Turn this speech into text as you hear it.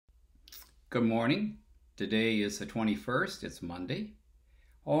Good morning. Today is the 21st. It's Monday.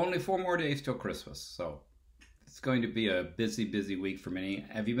 Only 4 more days till Christmas, so it's going to be a busy week for many.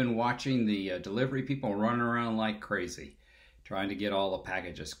 Have you been watching the delivery people running around like crazy, trying to get all the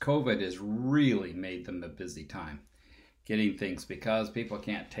packages? COVID has really made them a busy time getting things because people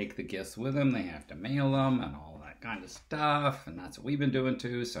can't take the gifts with them. They have to mail them and all that kind of stuff, and that's what we've been doing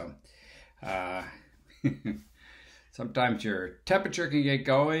too. So, uh, sometimes your temperature can get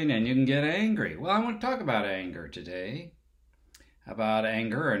going and you can get angry. Well, I want to talk about anger today. About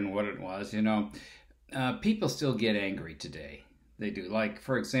anger and what it was. People still get angry today. They do. Like,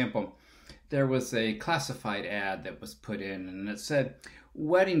 for example, there was a classified ad that was put in and it said,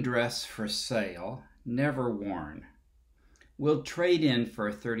 "Wedding dress for sale, never worn. We'll trade in for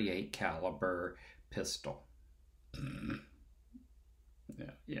a 38 caliber pistol."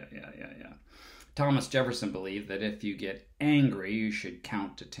 Yeah. Thomas Jefferson believed that if you get angry, you should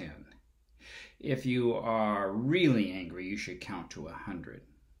count to 10. If you are really angry, you should count to 100.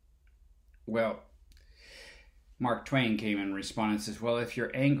 Well, Mark Twain came in response and says, well, if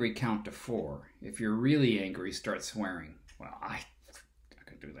you're angry, count to 4. If you're really angry, start swearing. Well, I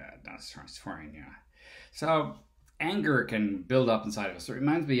could do that. Not start swearing, yeah. So anger can build up inside of us. It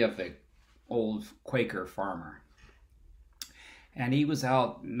reminds me of the old Quaker farmer. And he was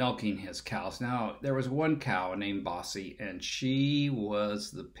out milking his cows. Now, there was one cow named Bossy, and she was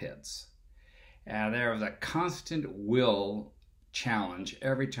the pits. And there was a constant will challenge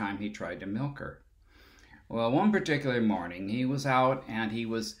every time he tried to milk her. Well, one particular morning, he was out and he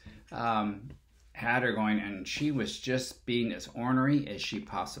was had her going, and she was just being as ornery as she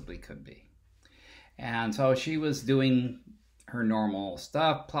possibly could be. And so she was doing her normal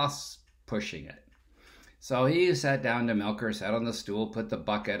stuff, plus pushing it. So he sat down to milk her, sat on the stool, put the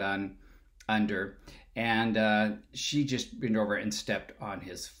bucket on under, and she just bent over and stepped on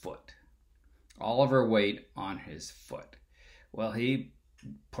his foot. All of her weight on his foot. Well, he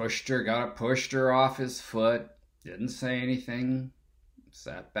pushed her off his foot, didn't say anything,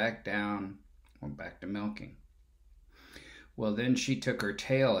 sat back down, went back to milking. Well, then she took her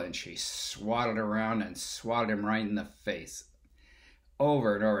tail and she swatted around and swatted him right in the face.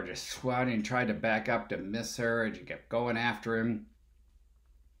 Over and over, just swatting, tried to back up to miss her, and she kept going after him.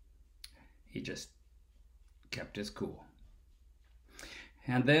 He just kept his cool.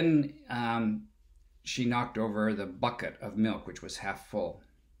 And then she knocked over the bucket of milk, which was half full.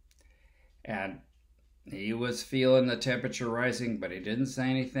 And he was feeling the temperature rising, but he didn't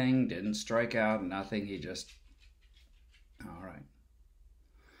say anything, didn't strike out, nothing. He just, all right.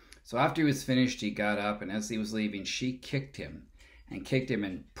 So after he was finished, he got up, and as he was leaving, she kicked him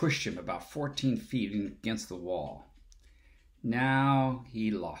and pushed him about 14 feet against the wall. Now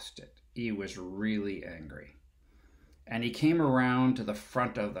he lost it. He was really angry. And he came around to the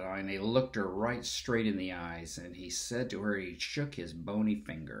front of the line. He looked her right straight in the eyes, and he said to her, he shook his bony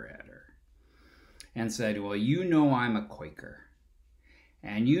finger at her and said, well, you know I'm a Quaker,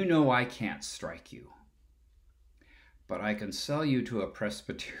 and you know I can't strike you, but I can sell you to a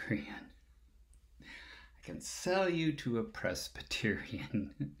Presbyterian. I can sell you to a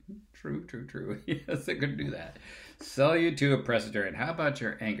Presbyterian. True. Yes, I could do that. Sell you to a Presbyterian. How about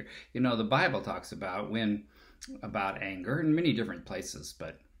your anger? The Bible talks about anger in many different places,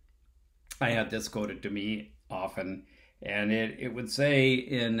 but I had this quoted to me often, and it would say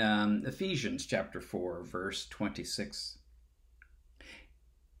in Ephesians chapter 4, verse 26,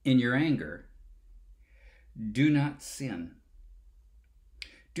 in your anger, do not sin.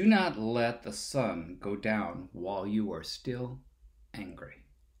 Do not let the sun go down while you are still angry.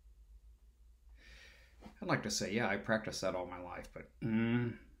 I'd like to say, yeah, I practiced that all my life, but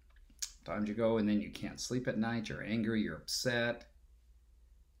times you go and then you can't sleep at night, you're angry, you're upset,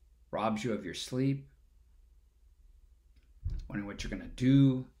 robs you of your sleep, wondering what you're going to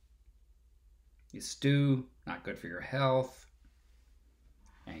do, you stew, not good for your health,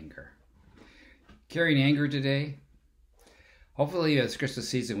 anger. Carrying anger today. Hopefully, this Christmas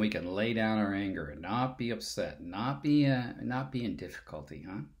season, we can lay down our anger and not be upset, not be in difficulty,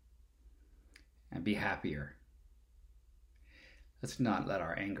 and be happier. Let's not let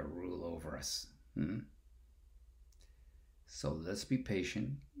our anger rule over us. So let's be patient.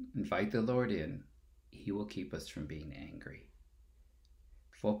 Invite the Lord in. He will keep us from being angry.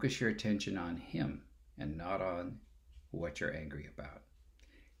 Focus your attention on Him and not on what you're angry about.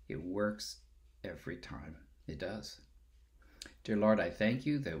 It works every time. It does. Dear Lord, I thank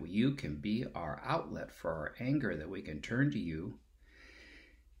you that you can be our outlet for our anger, that we can turn to you.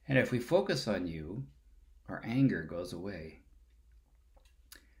 And if we focus on you, our anger goes away.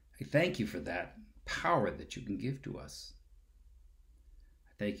 I thank you for that power that you can give to us.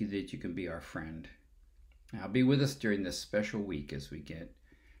 Thank you that you can be our friend. Now be with us during this special week as we get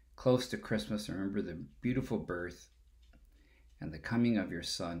close to Christmas. Remember the beautiful birth and the coming of your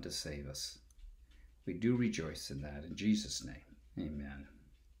Son to save us. We do rejoice in that. In Jesus' name, amen.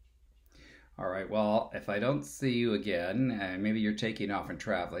 All right, well, if I don't see you again, maybe you're taking off and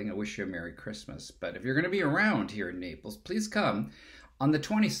traveling, I wish you a Merry Christmas. But if you're going to be around here in Naples, please come. On the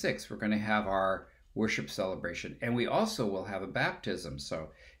 26th, we're going to have our worship celebration, and we also will have a baptism. So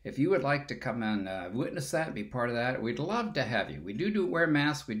if you would like to come and witness that and be part of that, we'd love to have you. We do wear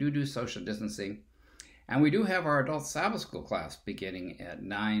masks, we do social distancing, and we do have our adult Sabbath school class beginning at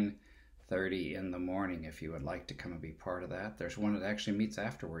 9:30 in the morning if you would like to come and be part of that. There's one that actually meets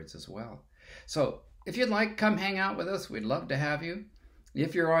afterwards as well. So if you'd like, come hang out with us. We'd love to have you.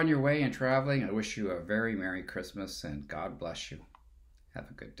 If you're on your way and traveling, I wish you a very Merry Christmas and God bless you. Have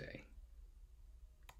a good day.